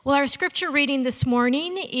Well, our scripture reading this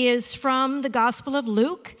morning is from the Gospel of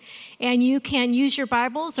Luke, and you can use your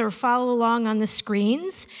Bibles or follow along on the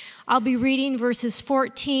screens. I'll be reading verses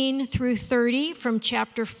 14 through 30 from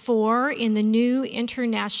chapter 4 in the New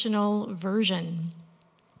International Version.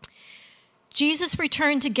 Jesus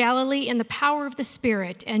returned to Galilee in the power of the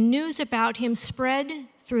Spirit, and news about him spread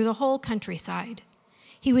through the whole countryside.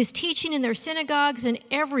 He was teaching in their synagogues, and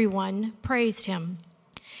everyone praised him.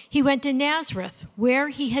 He went to Nazareth, where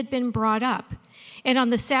he had been brought up, and on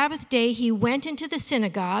the Sabbath day he went into the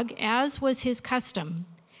synagogue, as was his custom.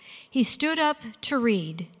 He stood up to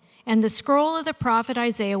read, and the scroll of the prophet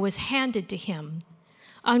Isaiah was handed to him.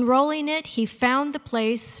 Unrolling it, he found the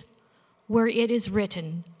place where it is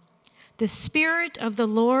written, "The Spirit of the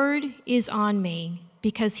Lord is on me,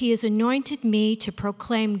 because he has anointed me to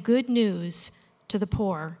proclaim good news to the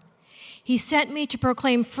poor. He sent me to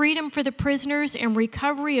proclaim freedom for the prisoners and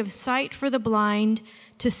recovery of sight for the blind,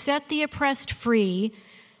 to set the oppressed free,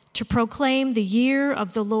 to proclaim the year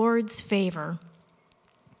of the Lord's favor."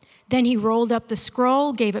 Then he rolled up the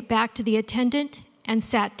scroll, gave it back to the attendant, and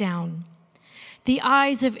sat down. The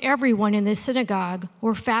eyes of everyone in the synagogue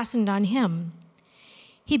were fastened on him.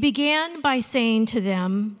 He began by saying to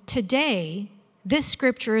them, "Today, this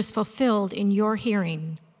scripture is fulfilled in your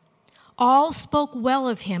hearing." All spoke well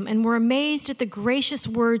of him and were amazed at the gracious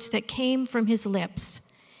words that came from his lips.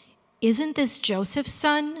 "Isn't this Joseph's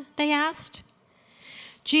son?" they asked.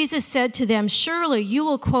 Jesus said to them, "Surely you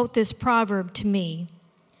will quote this proverb to me,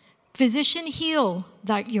 'Physician, heal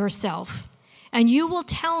yourself.' And you will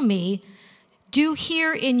tell me, 'Do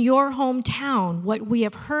here in your hometown what we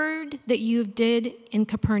have heard that you did in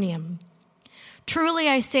Capernaum.' Truly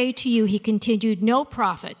I say to you," he continued, "no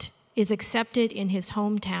prophet is accepted in his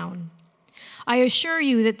hometown. I assure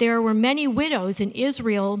you that there were many widows in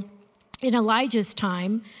Israel in Elijah's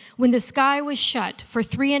time, when the sky was shut for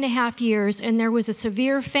 3.5 years and there was a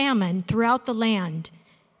severe famine throughout the land.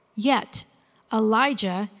 Yet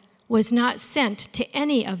Elijah was not sent to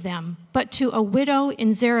any of them, but to a widow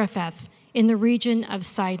in Zarephath in the region of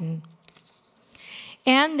Sidon.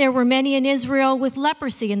 And there were many in Israel with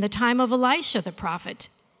leprosy in the time of Elisha the prophet.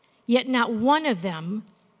 Yet not one of them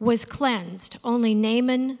was cleansed, only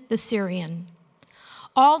Naaman the Syrian."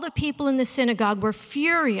 All the people in the synagogue were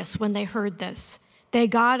furious when they heard this. They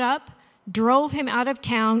got up, drove him out of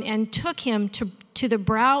town, and took him to the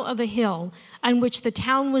brow of a hill on which the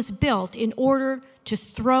town was built in order to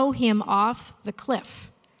throw him off the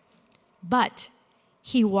cliff. But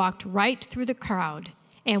he walked right through the crowd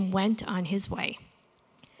and went on his way.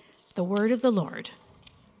 The word of the Lord.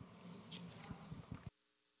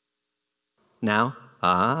 Now?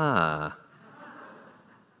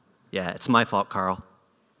 Yeah, it's my fault, Carl.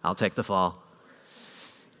 I'll take the fall.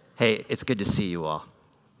 Hey, it's good to see you all.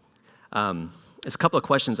 There's a couple of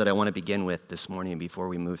questions that I want to begin with this morning before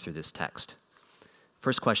we move through this text.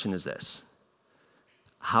 First question is this: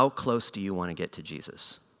 how close do you want to get to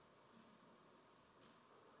Jesus?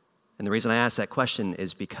 And the reason I ask that question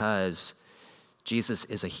is because Jesus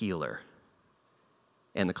is a healer.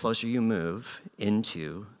 And the closer you move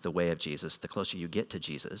into the way of Jesus, the closer you get to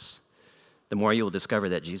Jesus, the more you will discover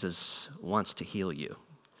that Jesus wants to heal you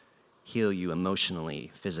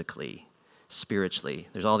emotionally, physically, spiritually.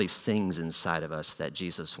 There's all these things inside of us that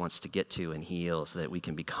Jesus wants to get to and heal so that we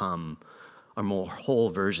can become our more whole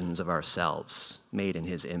versions of ourselves, made in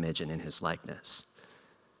his image and in his likeness.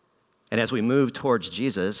 And as we move towards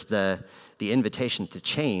Jesus, the invitation to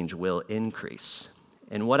change will increase.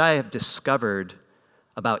 And what I have discovered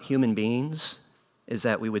about human beings is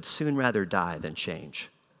that we would soon rather die than change.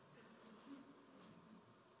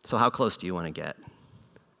 So how close do you want to get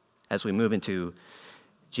as we move into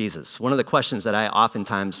Jesus? One of the questions that I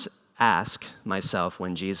oftentimes ask myself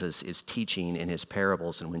when Jesus is teaching in his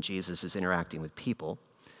parables and when Jesus is interacting with people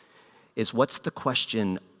is, what's the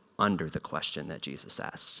question under the question that Jesus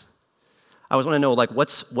asks? I always want to know,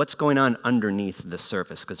 what's going on underneath the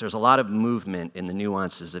surface, because there's a lot of movement in the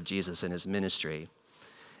nuances of Jesus and his ministry.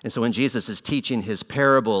 And so when Jesus is teaching his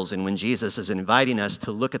parables and when Jesus is inviting us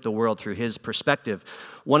to look at the world through his perspective,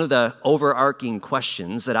 one of the overarching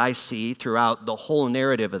questions that I see throughout the whole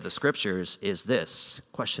narrative of the scriptures is this.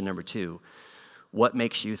 Question number 2, what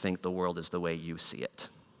makes you think the world is the way you see it?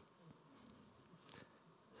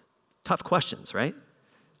 Tough questions, right?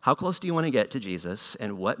 How close do you want to get to Jesus,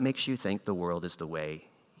 and what makes you think the world is the way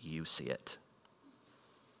you see it?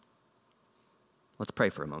 Let's pray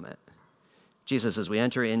for a moment. Jesus, as we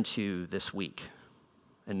enter into this week,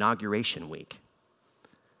 inauguration week,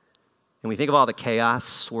 and we think of all the chaos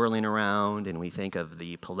swirling around, and we think of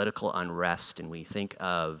the political unrest, and we think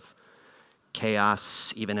of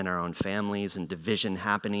chaos, even in our own families, and division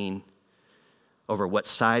happening over what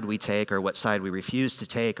side we take or what side we refuse to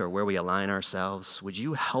take or where we align ourselves. Would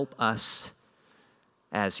you help us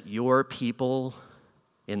as your people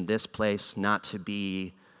in this place not to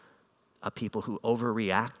be a people who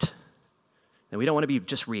overreact? And we don't want to be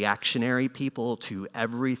just reactionary people to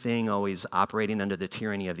everything, always operating under the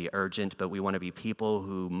tyranny of the urgent, but we want to be people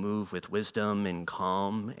who move with wisdom and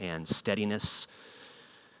calm and steadiness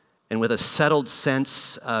and with a settled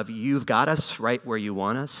sense of you've got us right where you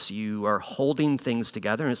want us. You are holding things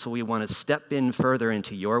together, and so we want to step in further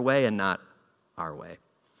into your way and not our way.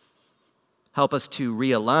 Help us to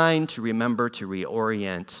realign, to remember, to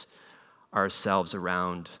reorient ourselves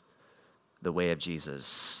around the way of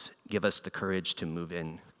Jesus. Give us the courage to move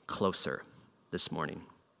in closer this morning.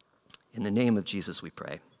 In the name of Jesus we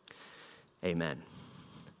pray. Amen.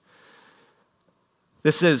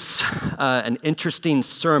 This is an interesting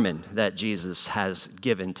sermon that Jesus has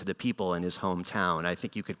given to the people in his hometown. I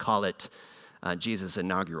think you could call it Jesus'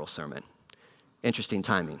 inaugural sermon. Interesting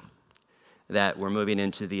timing that we're moving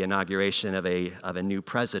into the inauguration of a new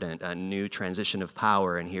president, a new transition of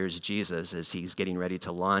power, and here's Jesus as he's getting ready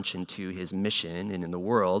to launch into his mission and in the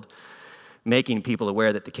world, making people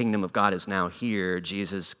aware that the kingdom of God is now here.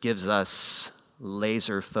 Jesus gives us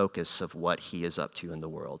laser focus of what he is up to in the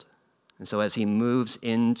world. And so as he moves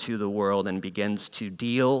into the world and begins to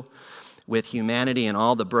deal with humanity and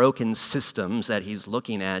all the broken systems that he's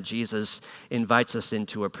looking at, Jesus invites us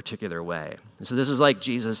into a particular way. And so this is like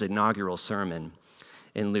Jesus' inaugural sermon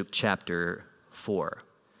in Luke chapter 4.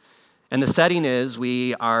 And the setting is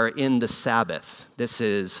we are in the Sabbath. This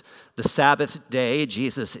is the Sabbath day.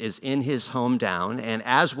 Jesus is in his hometown, and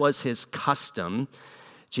as was his custom,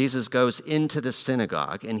 Jesus goes into the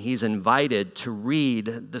synagogue, and he's invited to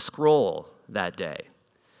read the scroll that day.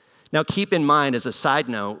 Now, keep in mind, as a side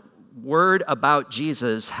note, word about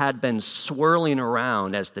Jesus had been swirling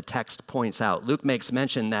around, as the text points out. Luke makes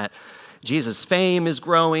mention that Jesus' fame is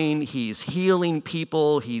growing, he's healing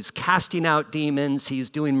people, he's casting out demons, he's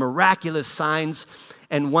doing miraculous signs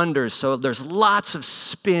and wonders. So there's lots of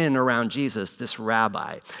spin around Jesus, this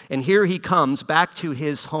rabbi. And here he comes back to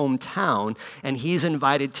his hometown, and he's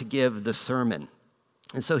invited to give the sermon.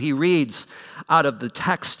 And so he reads out of the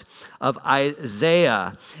text of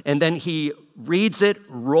Isaiah, and then he reads it,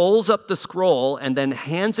 rolls up the scroll, and then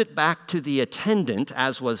hands it back to the attendant,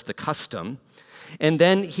 as was the custom. And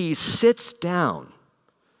then he sits down.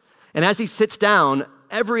 And as he sits down,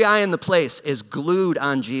 every eye in the place is glued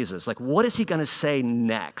on Jesus. Like, what is he going to say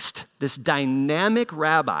next? This dynamic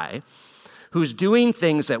rabbi who's doing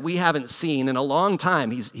things that we haven't seen in a long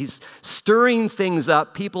time. He's stirring things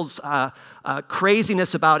up. People's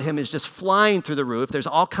craziness about him is just flying through the roof. There's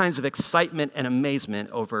all kinds of excitement and amazement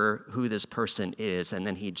over who this person is. And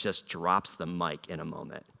then he just drops the mic in a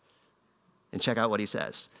moment. And check out what he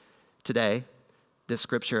says. Today, this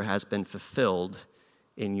scripture has been fulfilled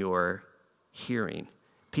in your hearing.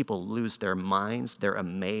 People lose their minds. They're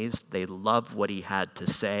amazed. They love what he had to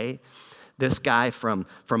say. This guy from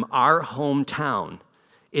our hometown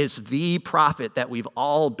is the prophet that we've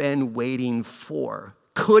all been waiting for.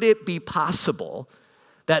 Could it be possible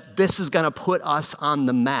that this is going to put us on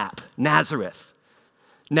the map? Nazareth.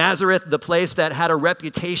 Nazareth, the place that had a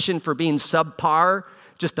reputation for being subpar,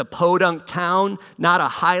 just a podunk town, not a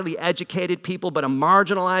highly educated people, but a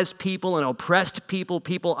marginalized people, an oppressed people,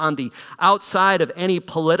 people on the outside of any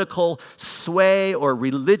political sway or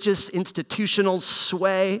religious institutional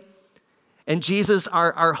sway. And Jesus,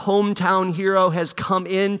 our hometown hero, has come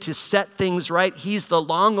in to set things right. He's the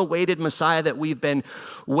long-awaited Messiah that we've been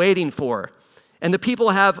waiting for. And the people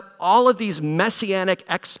have all of these messianic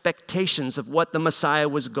expectations of what the Messiah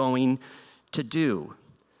was going to do.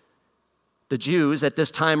 The Jews at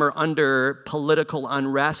this time are under political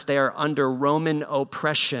unrest. They are under Roman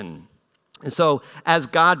oppression. And so as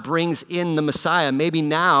God brings in the Messiah, maybe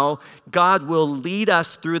now God will lead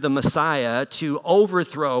us through the Messiah to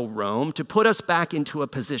overthrow Rome, to put us back into a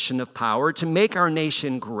position of power, to make our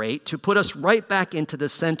nation great, to put us right back into the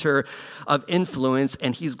center of influence.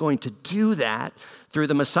 And he's going to do that through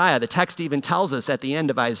the Messiah. The text even tells us at the end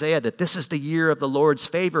of Isaiah that this is the year of the Lord's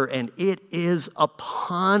favor, and it is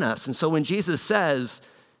upon us. And so when Jesus says,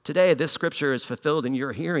 today this scripture is fulfilled in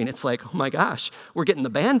your hearing, it's like, oh my gosh, we're getting the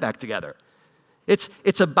band back together.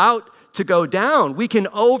 It's about to go down. We can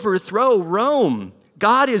overthrow Rome.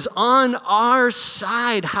 God is on our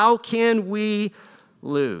side. How can we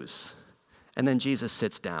lose? And then Jesus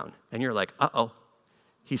sits down, and you're like, uh-oh,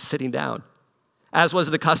 he's sitting down. As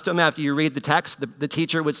was the custom, after you read the text, the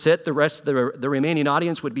teacher would sit, the rest of the remaining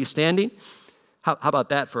audience would be standing. How about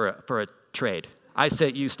that for a trade? I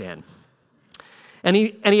sit, you stand. And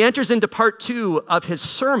he enters into part 2 of his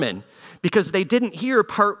sermon because they didn't hear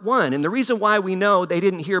part 1. And the reason why we know they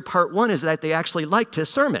didn't hear part 1 is that they actually liked his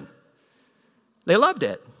sermon. They loved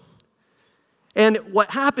it. And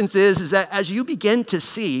what happens is that as you begin to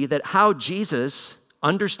see that how Jesus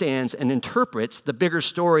understands and interprets the bigger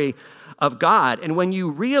story of God, and when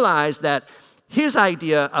you realize that his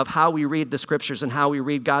idea of how we read the scriptures and how we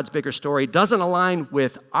read God's bigger story doesn't align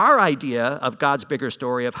with our idea of God's bigger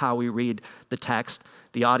story of how we read the text,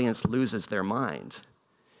 the audience loses their mind.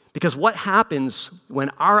 Because what happens when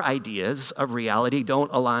our ideas of reality don't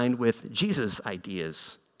align with Jesus'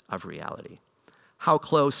 ideas of reality? How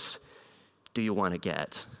close do you want to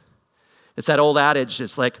get? It's that old adage,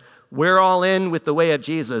 it's like, we're all in with the way of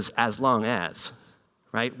Jesus as long as,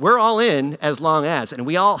 right? We're all in as long as, and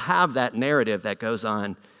we all have that narrative that goes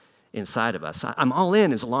on inside of us. I'm all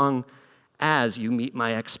in as long as you meet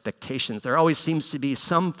my expectations. There always seems to be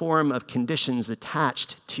some form of conditions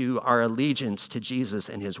attached to our allegiance to Jesus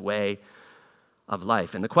and his way of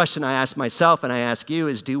life. And the question I ask myself and I ask you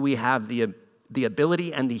is, do we have the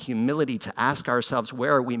ability and the humility to ask ourselves,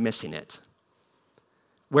 where are we missing it?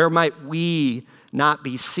 Where might we not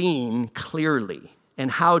be seen clearly? And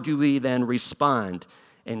how do we then respond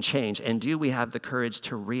and change? And do we have the courage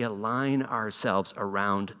to realign ourselves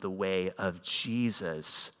around the way of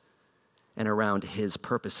Jesus and around his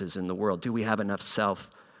purposes in the world? Do we have enough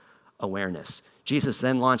self-awareness? Jesus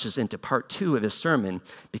then launches into part 2 of his sermon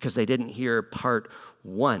because they didn't hear part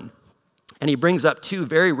 1. And he brings up 2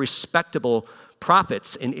 very respectable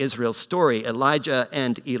prophets in Israel's story, Elijah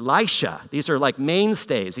and Elisha. These are like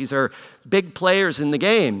mainstays. These are big players in the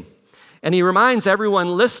game. And he reminds everyone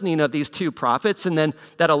listening of these 2 prophets, and then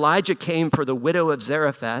that Elijah came for the widow of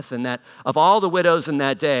Zarephath, and that of all the widows in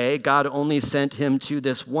that day, God only sent him to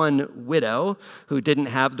this one widow who didn't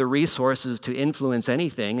have the resources to influence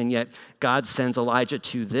anything, and yet God sends Elijah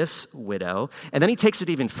to this widow. And then he takes it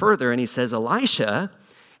even further, and he says, Elisha,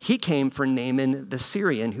 he came for Naaman the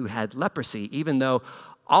Syrian who had leprosy. Even though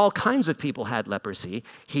all kinds of people had leprosy,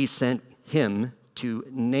 he sent him to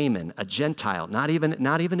Naaman, a Gentile, not even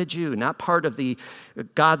a Jew, not part of the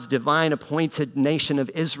God's divine appointed nation of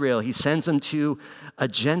Israel. He sends him to a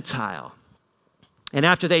Gentile. And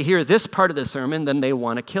after they hear this part of the sermon, then they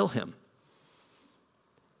want to kill him.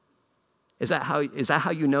 Is that how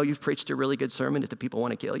you know you've preached a really good sermon, if the people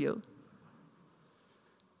want to kill you?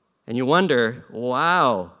 And you wonder,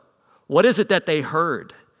 wow, what is it that they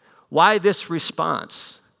heard? Why this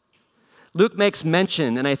response? Luke makes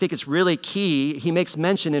mention, and I think it's really key, he makes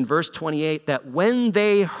mention in verse 28 that when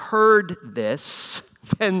they heard this,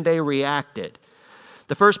 then they reacted.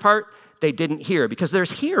 The first part, they didn't hear, because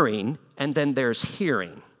there's hearing and then there's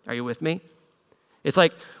hearing. Are you with me? It's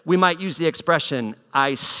like we might use the expression,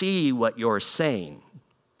 I see what you're saying.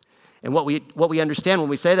 And what we understand when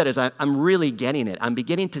we say that is I'm really getting it. I'm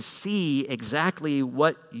beginning to see exactly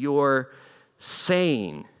what you're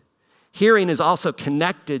saying. Hearing is also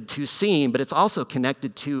connected to seeing, but it's also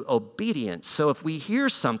connected to obedience. So if we hear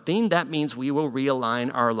something, that means we will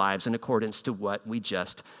realign our lives in accordance to what we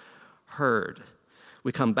just heard.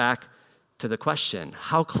 We come back to the question,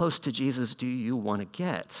 how close to Jesus do you want to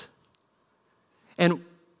get? And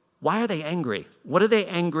why are they angry? What are they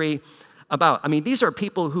angry about? I mean, these are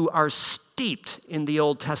people who are steeped in the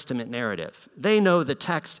Old Testament narrative. They know the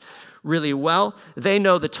text really well. They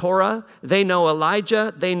know the Torah. They know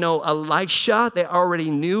Elijah. They know Elisha. They already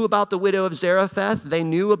knew about the widow of Zarephath. They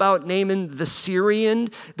knew about Naaman the Syrian.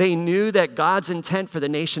 They knew that God's intent for the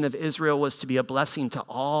nation of Israel was to be a blessing to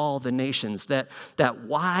all the nations. That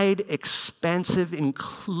wide, expansive,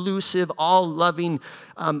 inclusive, all-loving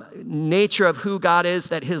nature of who God is,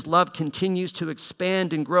 that his love continues to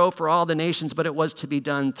expand and grow for all the nations, but it was to be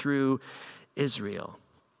done through Israel.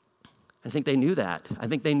 I think they knew that. I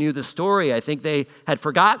think they knew the story. I think they had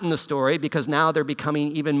forgotten the story because now they're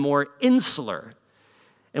becoming even more insular.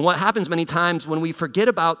 And what happens many times when we forget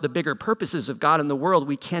about the bigger purposes of God in the world,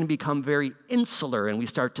 we can become very insular and we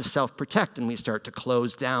start to self-protect and we start to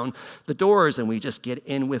close down the doors and we just get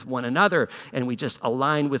in with one another and we just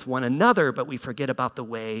align with one another, but we forget about the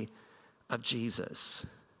way of Jesus.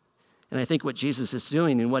 And I think what Jesus is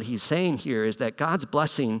doing and what he's saying here is that God's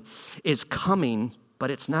blessing is coming, but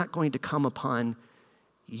it's not going to come upon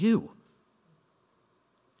you.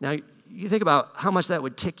 Now, you think about how much that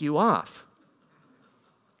would tick you off.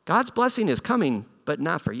 God's blessing is coming, but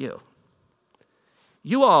not for you.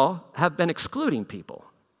 You all have been excluding people,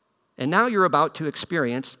 and now you're about to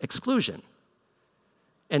experience exclusion.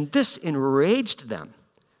 And this enraged them.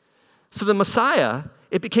 So the Messiah,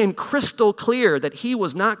 it became crystal clear that he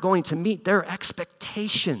was not going to meet their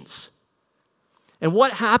expectations. And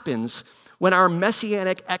what happens when our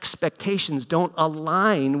messianic expectations don't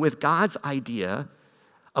align with God's idea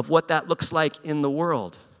of what that looks like in the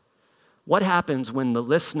world? What happens when the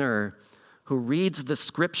listener who reads the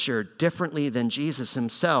scripture differently than Jesus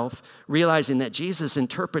himself, realizing that Jesus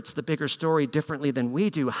interprets the bigger story differently than we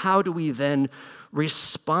do? How do we then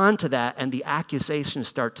respond to that? And the accusations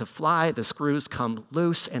start to fly, the screws come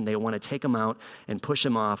loose, and they want to take him out and push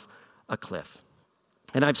him off a cliff.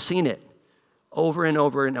 And I've seen it over and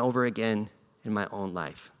over and over again in my own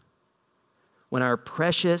life. When our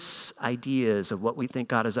precious ideas of what we think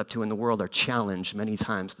God is up to in the world are challenged, many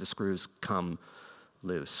times the screws come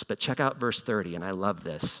loose. But check out verse 30, and I love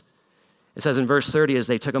this. It says in verse 30, as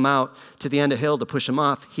they took him out to the end of the hill to push him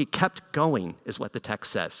off, he kept going, is what the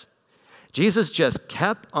text says. Jesus just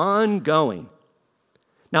kept on going.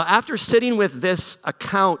 Now, after sitting with this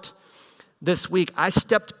account this week, I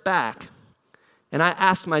stepped back and I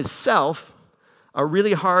asked myself a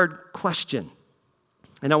really hard question.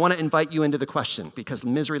 And I want to invite you into the question because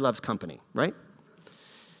misery loves company, right?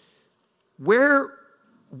 Where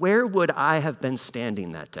would I have been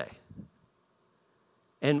standing that day?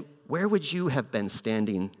 And where would you have been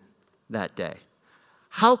standing that day?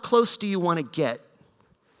 How close do you want to get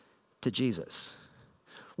to Jesus?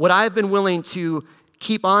 Would I have been willing to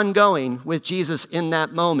keep on going with Jesus in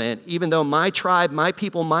that moment, even though my tribe, my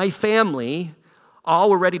people, my family,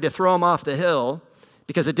 all were ready to throw him off the hill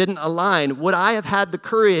because it didn't align? Would I have had the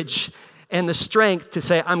courage and the strength to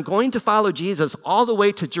say, I'm going to follow Jesus all the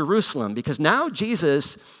way to Jerusalem? Because now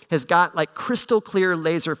Jesus has got like crystal clear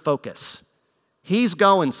laser focus. He's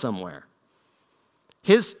going somewhere.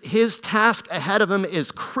 His task ahead of him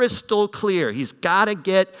is crystal clear. He's got to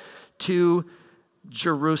get to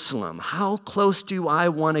Jerusalem. How close do I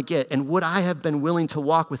want to get? And would I have been willing to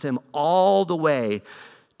walk with him all the way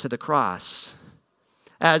to the cross?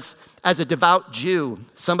 As a devout Jew,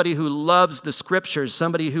 somebody who loves the scriptures,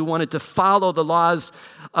 somebody who wanted to follow the laws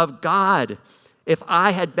of God, if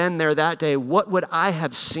I had been there that day, what would I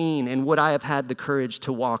have seen, and would I have had the courage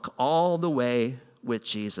to walk all the way with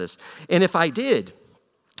Jesus? And if I did,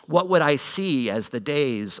 what would I see as the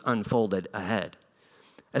days unfolded ahead?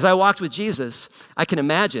 As I walked with Jesus, I can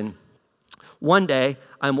imagine one day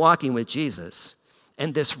I'm walking with Jesus,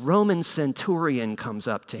 and this Roman centurion comes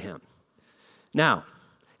up to him. Now,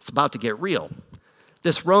 it's about to get real.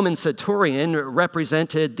 This Roman centurion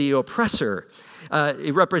represented the oppressor. He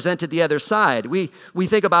represented the other side. We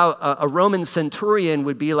think about a Roman centurion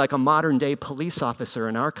would be like a modern-day police officer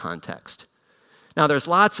in our context. Now, there's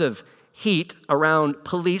lots of heat around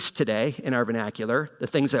police today in our vernacular, the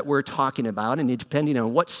things that we're talking about, and depending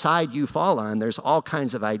on what side you fall on, there's all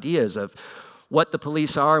kinds of ideas of what the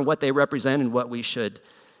police are and what they represent and what we should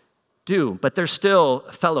do. But they're still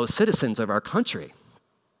fellow citizens of our country.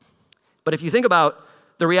 But if you think about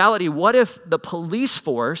the reality, what if the police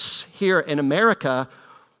force here in America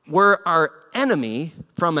were our enemy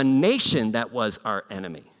from a nation that was our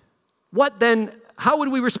enemy? What then, how would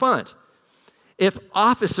we respond? If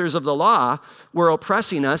officers of the law were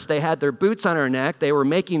oppressing us, they had their boots on our neck, they were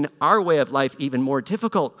making our way of life even more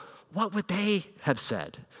difficult, what would they have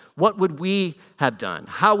said? What would we have done?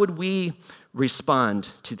 How would we respond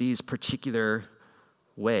to these particular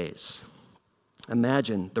ways?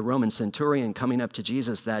 Imagine the Roman centurion coming up to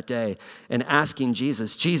Jesus that day and asking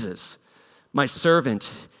Jesus, Jesus, my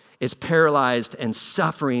servant is paralyzed and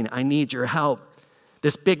suffering. I need your help.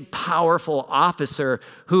 This big, powerful officer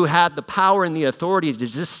who had the power and the authority to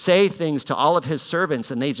just say things to all of his servants,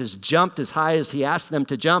 and they just jumped as high as he asked them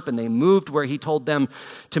to jump, and they moved where he told them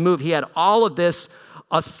to move. He had all of this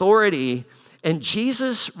authority, and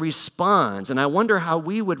Jesus responds, and I wonder how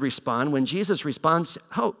we would respond when Jesus responds,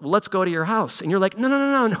 oh, well, let's go to your house. And you're like,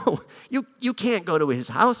 no. You can't go to his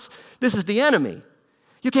house. This is the enemy.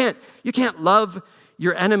 You can't love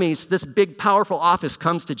your enemies. This big, powerful office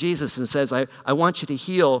comes to Jesus and says, I want you to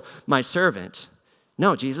heal my servant.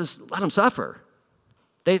 No, Jesus, let him suffer.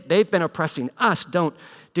 They've been oppressing us. Don't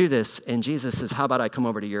do this. And Jesus says, how about I come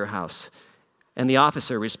over to your house? And the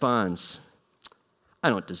officer responds,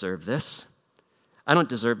 I don't deserve this. I don't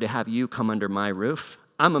deserve to have you come under my roof.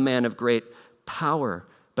 I'm a man of great power,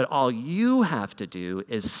 but all you have to do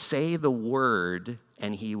is say the word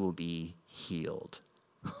and he will be healed.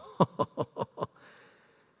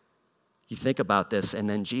 You think about this, and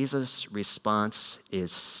then Jesus' response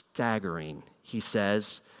is staggering. He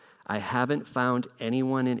says, I haven't found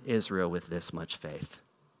anyone in Israel with this much faith.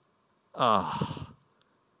 Oh,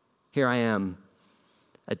 here I am,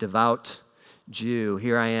 a devout Jew.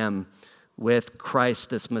 Here I am with Christ,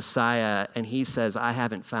 this Messiah, and he says, I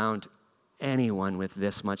haven't found anyone with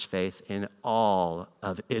this much faith in all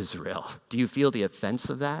of Israel. Do you feel the offense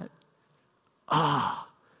of that?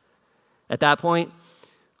 At that point,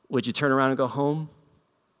 would you turn around and go home?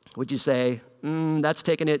 Would you say, that's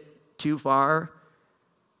taking it too far?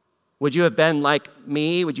 Would you have been like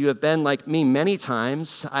me? Would you have been like me many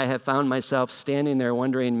times? I have found myself standing there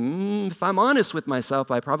wondering, if I'm honest with myself,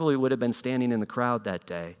 I probably would have been standing in the crowd that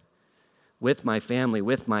day with my family,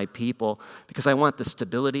 with my people, because I want the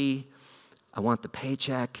stability, I want the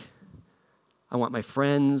paycheck, I want my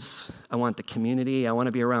friends, I want the community, I want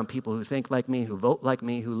to be around people who think like me, who vote like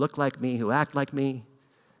me, who look like me, who act like me.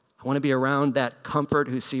 I want to be around that comfort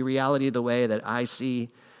who see reality the way that I see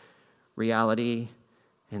reality.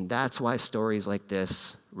 And that's why stories like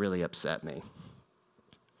this really upset me.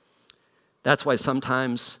 That's why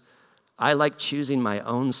sometimes I like choosing my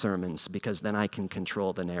own sermons, because then I can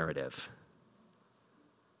control the narrative.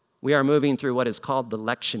 We are moving through what is called the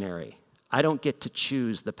lectionary. I don't get to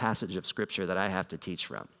choose the passage of Scripture that I have to teach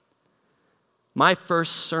from. My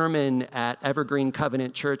first sermon at Evergreen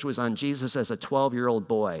Covenant Church was on Jesus as a 12-year-old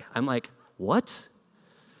boy. I'm like, what?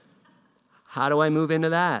 How do I move into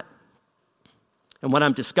that? And what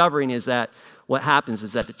I'm discovering is that what happens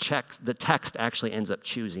is that the text actually ends up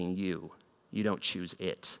choosing you. You don't choose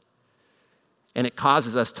it. And it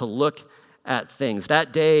causes us to look at things.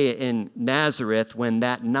 That day in Nazareth, when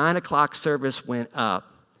that 9 o'clock service went up,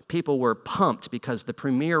 people were pumped because the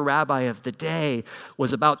premier rabbi of the day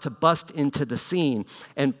was about to bust into the scene.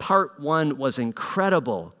 And part 1 was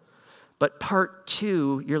incredible. But part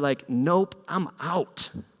 2, you're like, nope, I'm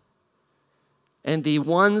out. And the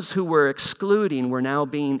ones who were excluding were now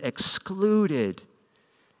being excluded.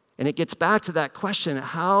 And it gets back to that question,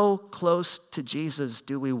 how close to Jesus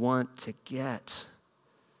do we want to get?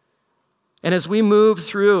 And as we move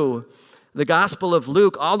through the Gospel of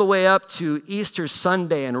Luke all the way up to Easter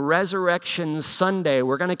Sunday and Resurrection Sunday,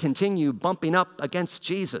 we're going to continue bumping up against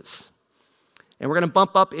Jesus. And we're going to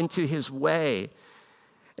bump up into his way.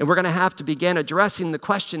 And we're going to have to begin addressing the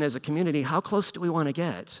question as a community, how close do we want to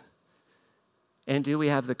get? And do we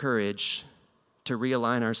have the courage to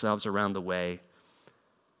realign ourselves around the way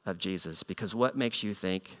of Jesus? Because what makes you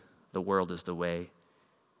think the world is the way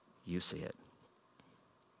you see it?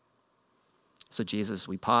 So Jesus,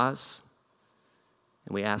 we pause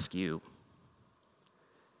and we ask you,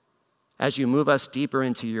 as you move us deeper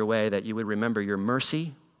into your way, that you would remember your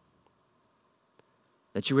mercy,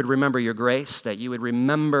 that you would remember your grace, that you would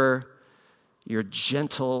remember your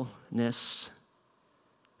gentleness.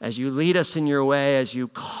 As you lead us in your way, as you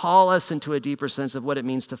call us into a deeper sense of what it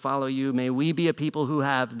means to follow you, may we be a people who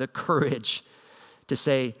have the courage to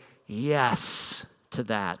say yes to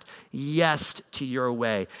that, yes to your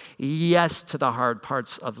way, yes to the hard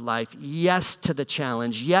parts of life, yes to the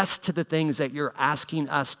challenge, yes to the things that you're asking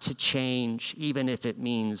us to change, even if it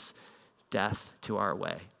means death to our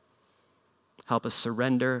way. Help us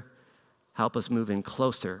surrender, help us move in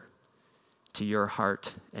closer to your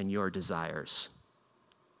heart and your desires.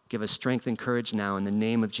 Give us strength and courage now. In the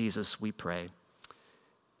name of Jesus, we pray.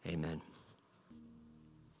 Amen.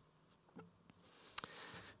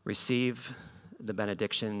 Receive the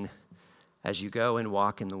benediction as you go and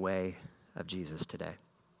walk in the way of Jesus today.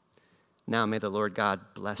 Now may the Lord God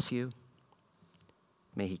bless you.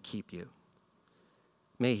 May he keep you.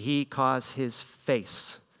 May he cause his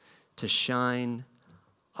face to shine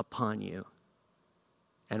upon you.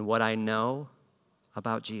 And what I know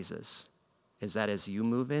about Jesus is that as you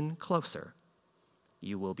move in closer,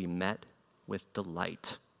 you will be met with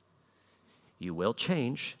delight. You will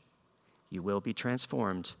change, you will be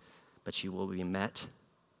transformed, but you will be met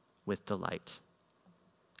with delight.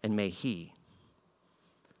 And may he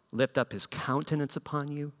lift up his countenance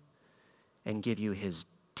upon you and give you his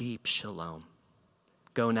deep shalom.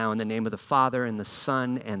 Go now in the name of the Father and the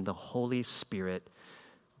Son and the Holy Spirit.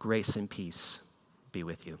 Grace and peace be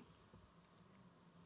with you.